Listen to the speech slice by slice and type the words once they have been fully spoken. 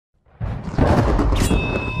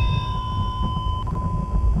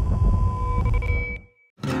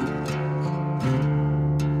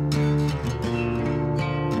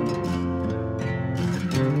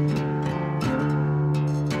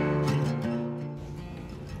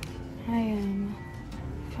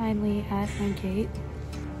finally at my gate.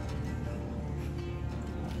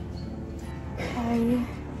 I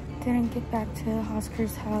didn't get back to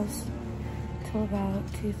Oscar's house till about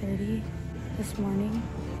 2:30 this morning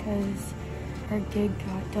because our gig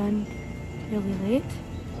got done really late.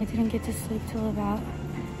 I didn't get to sleep till about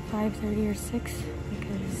 5:30 or 6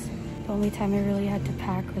 because the only time I really had to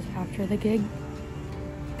pack was after the gig.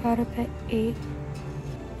 Got up at 8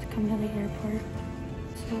 to come to the airport.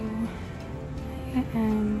 So I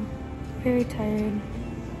am very tired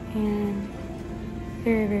and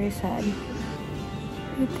very, very sad.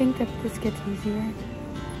 You'd think that this gets easier,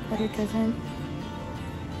 but it doesn't.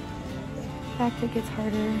 In fact, it gets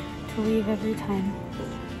harder to leave every time.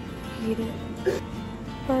 I hate it.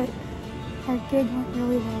 But our gig went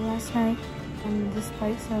really well last night, and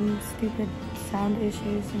despite some stupid sound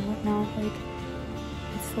issues and whatnot, like,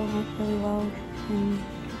 it still went really well, and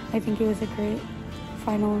I think it was a great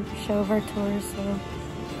final show of our tour, so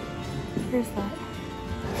here's that.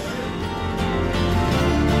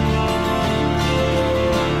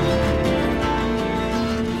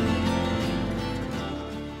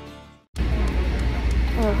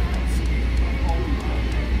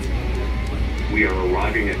 We are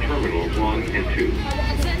arriving at terminals 1 and 2.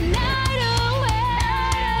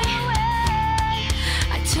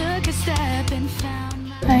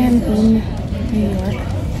 I am in New York.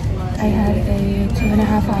 I had a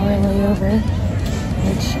 2.5-hour layover,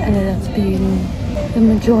 which ended up being the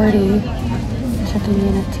majority, checking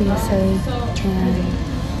in at TSA and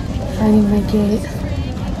finding my gate.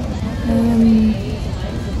 I am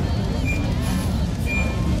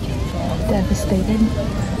devastated,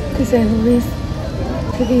 to say the least,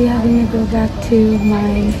 to be having to go back to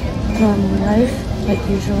my normal life like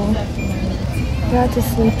usual. Got to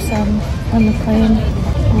sleep some on the plane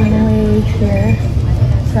on the way here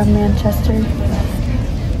from Manchester,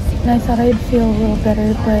 and I thought I'd feel a little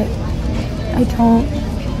better, but I don't.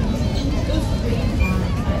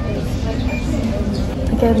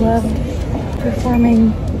 Like, I loved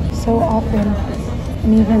performing so often,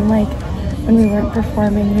 and even like when we weren't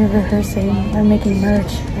performing, we were rehearsing or making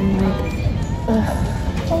merch, and like, ugh,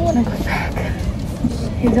 I want to go back.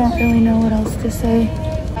 I don't really know what else to say.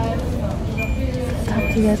 Talk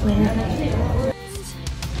to you guys later.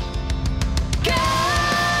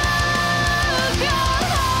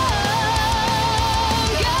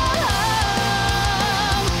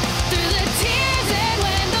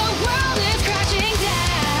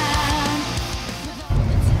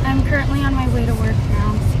 I'm currently on my way to work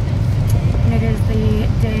now, and it is the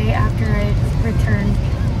day after I returned,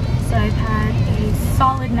 so I've had a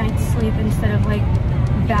solid night's sleep instead of like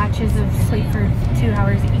batches of sleep for 2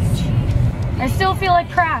 hours each. I still feel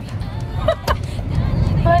like crap,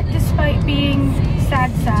 but despite being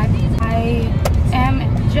sad, I am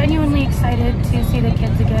genuinely excited to see the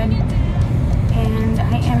kids again, and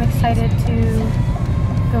I am excited to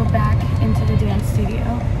go back into the dance studio.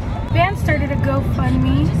 The band started a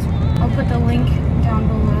GoFundMe. I'll put the link down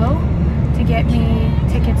below to get me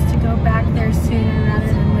tickets to go back there sooner rather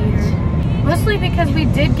than later. Mostly because we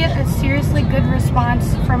did get a seriously good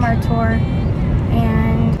response from our tour,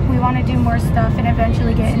 and we want to do more stuff and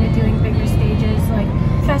eventually get into doing bigger stages like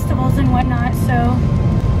festivals and whatnot. So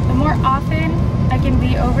the more often I can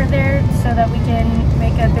be over there so that we can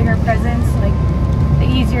make a bigger presence, like, the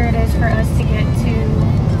easier it is for us to get to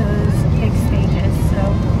those big stages. So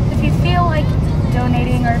if you feel like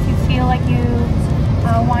donating, or if you feel like you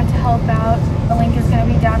want to help out, the link is going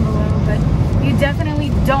to be down below, but you definitely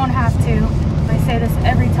don't have to. I say this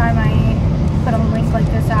every time I put a link like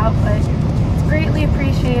this out, but it's greatly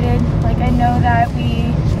appreciated. Like, I know that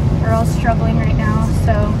we are all struggling right now,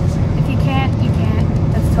 so if you can't, you can't.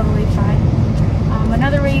 That's totally fine.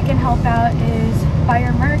 Another way you can help out is buy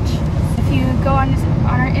our merch. If you go on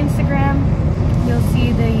our Instagram, you'll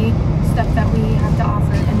see the stuff that we have to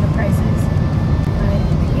offer and the prices. But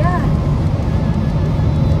yeah.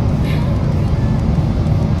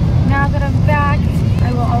 Now that I'm back,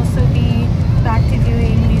 I will also be back to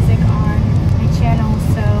doing music on my channel,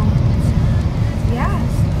 so yeah,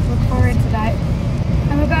 look forward to that.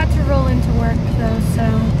 I'm about to roll into work though, so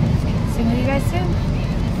see you guys soon.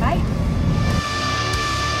 Bye.